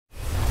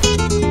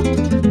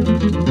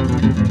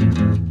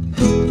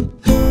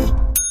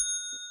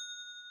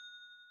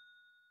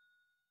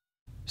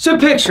So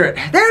picture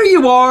it, there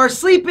you are,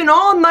 sleeping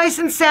all nice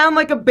and sound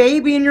like a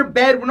baby in your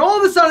bed, when all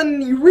of a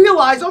sudden you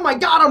realize, oh my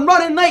God, I'm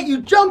running late.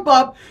 You jump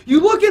up, you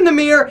look in the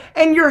mirror,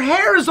 and your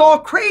hair is all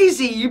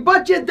crazy,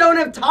 but you don't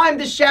have time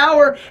to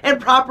shower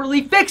and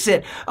properly fix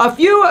it. A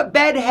few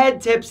bed head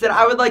tips that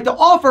I would like to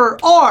offer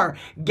are,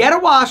 get a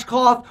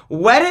washcloth,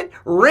 wet it,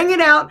 wring it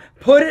out,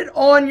 put it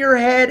on your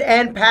head,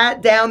 and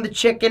pat down the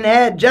chicken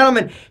head.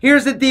 Gentlemen,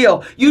 here's the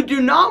deal. You do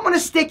not want to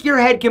stick your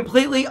head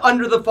completely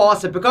under the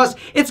faucet because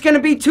it's going to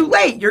be too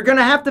late. You're going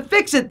to have to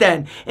fix it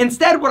then.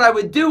 Instead, what I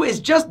would do is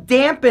just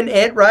dampen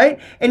it,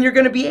 right? And you're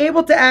going to be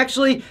able to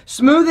actually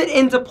smooth it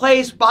into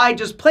place by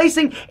just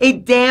placing a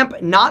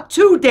damp, not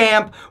too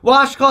damp,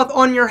 washcloth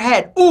on your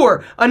head.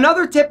 Or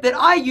another tip that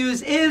I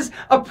use is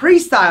a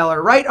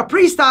pre-styler, right? A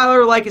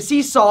pre-styler like a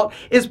sea salt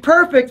is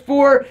perfect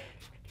for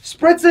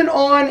spritzing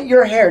on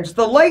your hair, just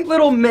a light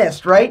little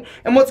mist, right?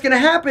 And what's going to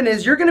happen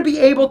is you're going to be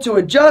able to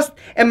adjust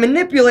and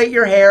manipulate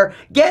your hair,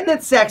 getting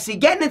it sexy,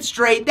 getting it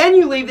straight. Then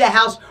you leave the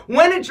house.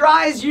 When it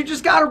dries, you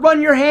just got to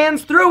run your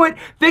hands through it,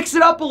 fix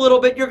it up a little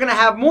bit. You're going to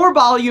have more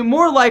volume,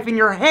 more life, and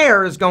your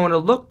hair is going to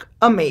look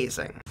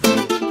amazing.